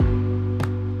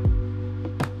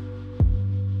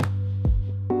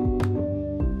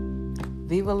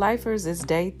Viva Lifers, it's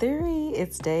day 3.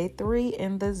 It's day 3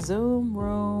 in the Zoom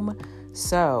room.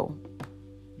 So,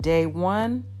 day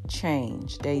 1,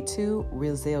 change. Day 2,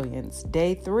 resilience.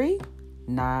 Day 3,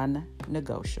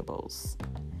 non-negotiables.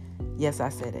 Yes, I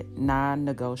said it.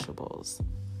 Non-negotiables.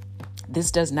 This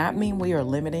does not mean we are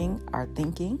limiting our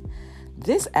thinking.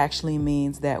 This actually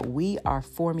means that we are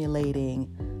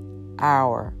formulating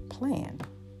our plan.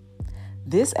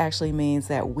 This actually means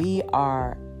that we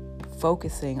are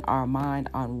focusing our mind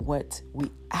on what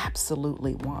we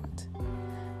absolutely want,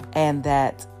 and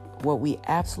that what we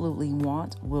absolutely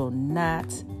want will not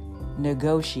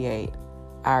negotiate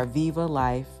our Viva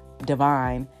Life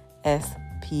Divine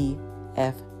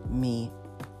SPF Me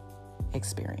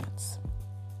experience.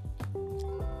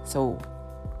 So,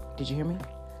 did you hear me?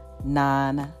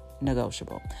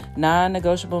 Non-negotiable.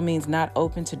 Non-negotiable means not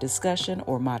open to discussion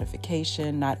or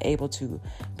modification, not able to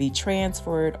be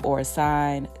transferred or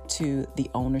assigned to the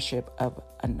ownership of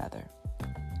another.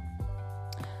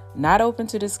 Not open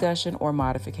to discussion or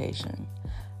modification.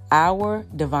 Our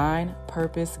divine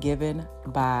purpose given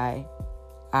by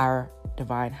our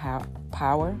divine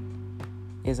power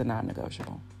is a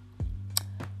non-negotiable.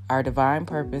 Our divine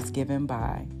purpose given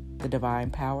by the divine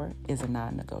power is a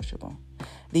non-negotiable.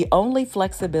 The only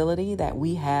flexibility that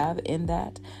we have in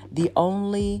that, the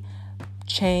only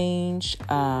change,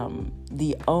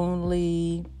 the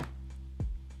only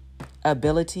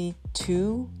ability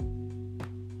to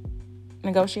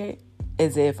negotiate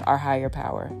is if our higher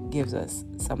power gives us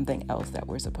something else that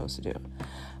we're supposed to do.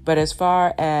 But as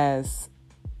far as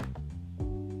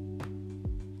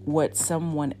what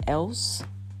someone else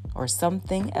or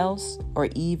something else, or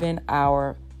even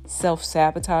our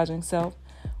self-sabotaging self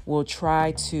will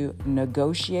try to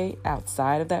negotiate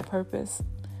outside of that purpose,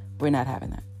 we're not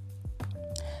having that.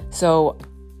 So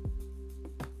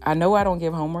I know I don't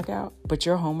give homework out, but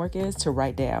your homework is to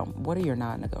write down, what are your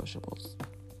non-negotiables?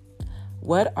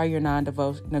 What are your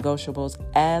non-negotiables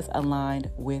as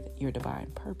aligned with your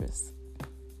divine purpose?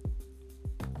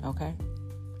 Okay?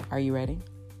 Are you ready?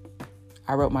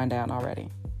 I wrote mine down already.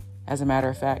 As a matter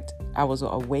of fact, I was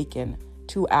awakened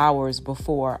 2 hours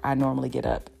before I normally get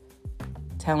up,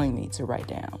 telling me to write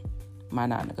down my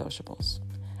non-negotiables.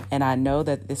 And I know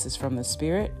that this is from the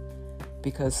Spirit,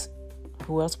 because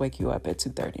who else wake you up at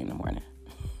 2:30 in the morning?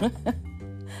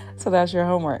 So that's your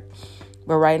homework.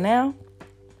 But right now,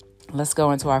 let's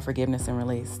go into our forgiveness and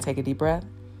release. Take a deep breath.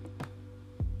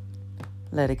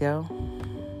 Let it go.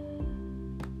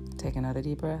 Take another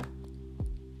deep breath.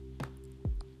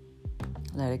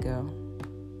 Let it go.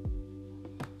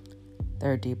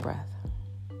 Third deep breath.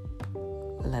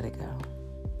 Let it go.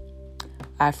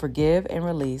 I forgive and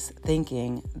release,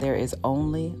 thinking there is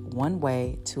only one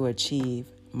way to achieve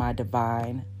my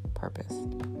divine purpose.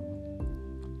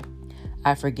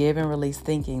 I forgive and release,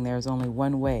 thinking there is only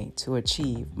one way to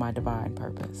achieve my divine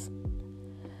purpose.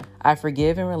 I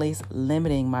forgive and release,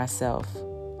 limiting myself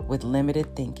with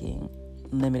limited thinking,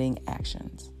 limiting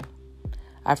actions.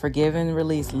 I forgive and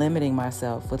release, limiting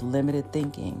myself with limited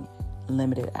thinking,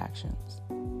 limited actions.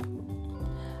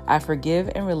 I forgive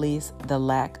and release the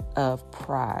lack of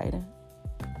pride.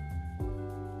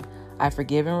 I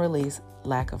forgive and release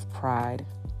lack of pride.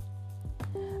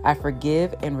 I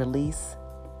forgive and release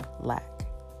lack.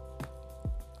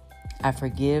 I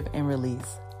forgive and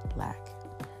release lack.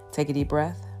 Take a deep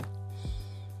breath.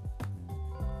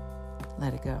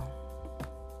 Let it go.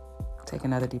 Take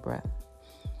another deep breath.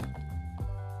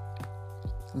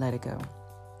 Let it go.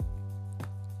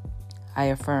 I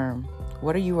affirm.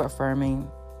 What are you affirming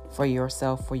for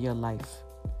yourself, for your life?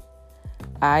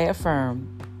 I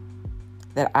affirm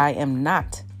that I am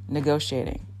not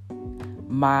negotiating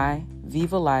my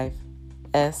Viva Life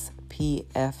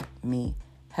SPF Me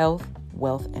health,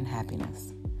 wealth, and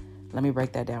happiness. Let me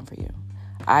break that down for you.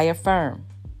 I affirm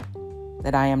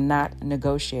that I am not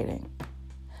negotiating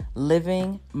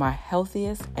living my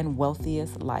healthiest and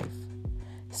wealthiest life,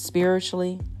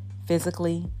 spiritually,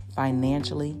 physically,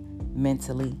 financially,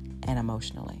 mentally, and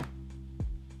emotionally.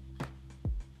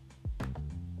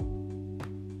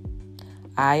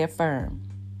 I affirm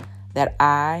that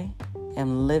I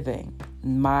am living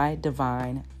my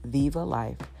divine Viva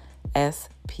Life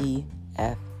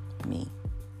SPF Me.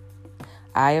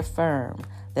 I affirm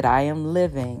that I am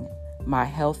living my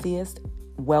healthiest,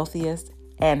 wealthiest,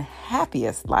 and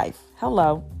happiest life.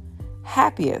 Hello,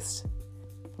 happiest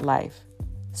life,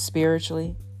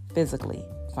 spiritually, physically,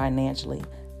 financially,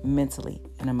 mentally,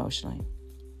 and emotionally.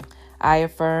 I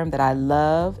affirm that I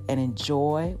love and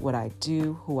enjoy what I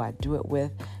do, who I do it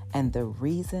with, and the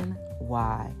reason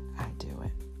why I do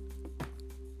it.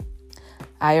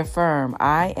 I affirm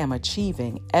I am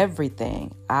achieving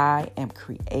everything I am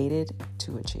created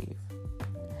to achieve.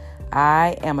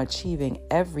 I am achieving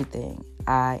everything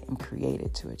I am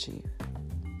created to achieve.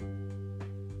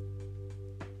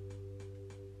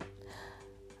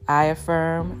 I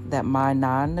affirm that my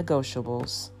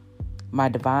non-negotiables, my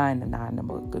divine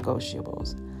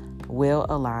non-negotiables, will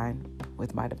align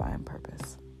with my divine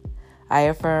purpose. I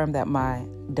affirm that my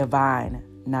divine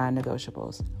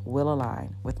non-negotiables will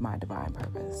align with my divine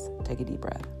purpose. Take a deep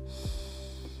breath.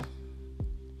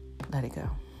 Let it go.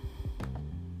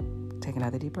 Take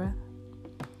another deep breath.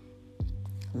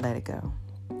 Let it go.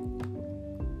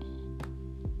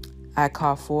 I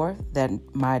call forth that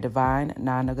my divine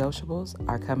non-negotiables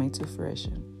are coming to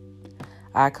fruition.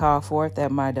 I call forth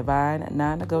that my divine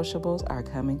non-negotiables are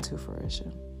coming to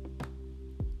fruition.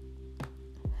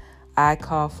 I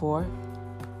call forth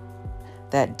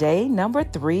that day number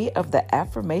 3 of the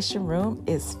affirmation room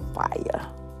is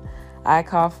fire. I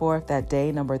call forth that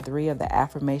day number 3 of the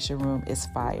affirmation room is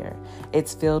fire.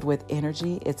 It's filled with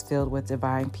energy. It's filled with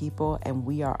divine people. And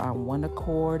we are on one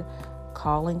accord,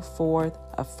 calling forth,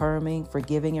 affirming,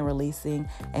 forgiving and releasing,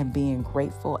 and being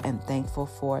grateful and thankful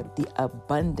for the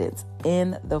abundance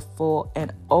in the full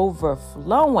and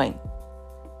overflowing.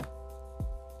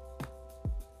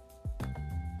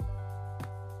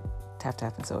 Tap,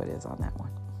 tap, and so it is on that one.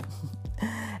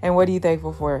 And what are you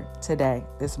thankful for today,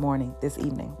 this morning, this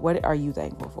evening? What are you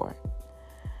thankful for?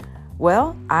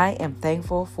 Well, I am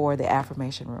thankful for the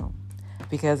affirmation room,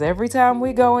 because every time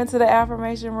we go into the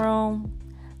affirmation room,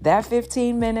 that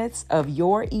 15 minutes of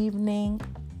your evening,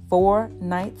 4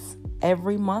 nights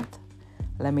every month,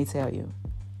 let me tell you,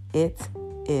 it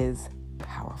is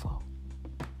powerful.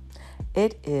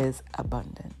 It is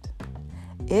abundant.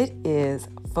 It is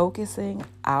focusing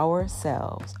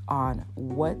ourselves on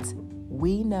what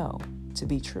we know to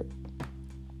be true.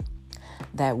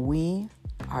 That we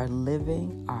are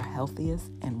living our healthiest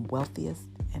and wealthiest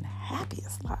and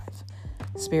happiest lives,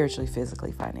 spiritually,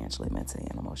 physically, financially, mentally,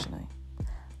 and emotionally.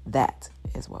 That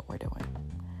is what we're doing.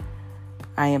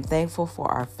 I am thankful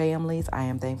for our families. I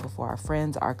am thankful for our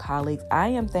friends, our colleagues. I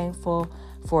am thankful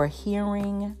for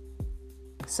hearing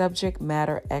subject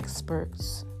matter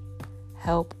experts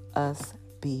help us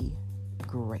be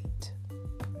great.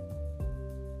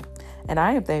 And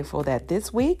I am thankful that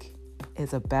this week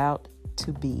is about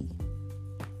to be.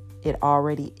 It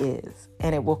already is.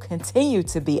 And it will continue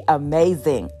to be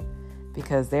amazing,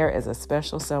 because there is a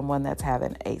special someone that's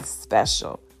having a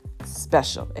special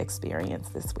experience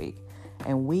this week.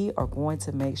 And we are going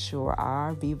to make sure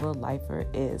our Viva Lifer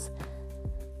is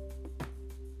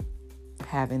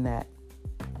having that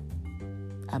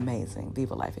amazing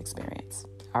Viva Life experience.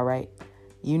 All right.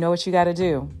 You know what you got to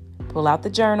do. Pull out the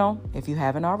journal if you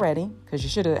haven't already, because you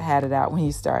should have had it out when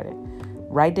you started.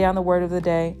 Write down the word of the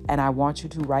day, and I want you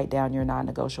to write down your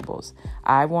non-negotiables.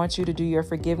 I want you to do your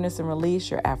forgiveness and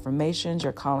release, your affirmations,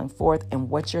 your calling forth, and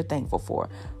what you're thankful for.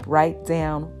 Write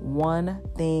down one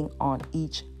thing on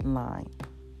each line.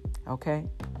 Okay?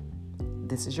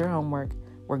 This is your homework.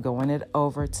 We're going it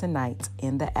over tonight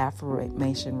in the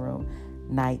affirmation room,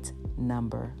 night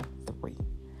number 3.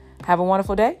 Have a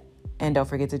wonderful day, and don't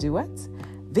forget to do what?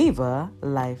 Viva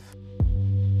Life.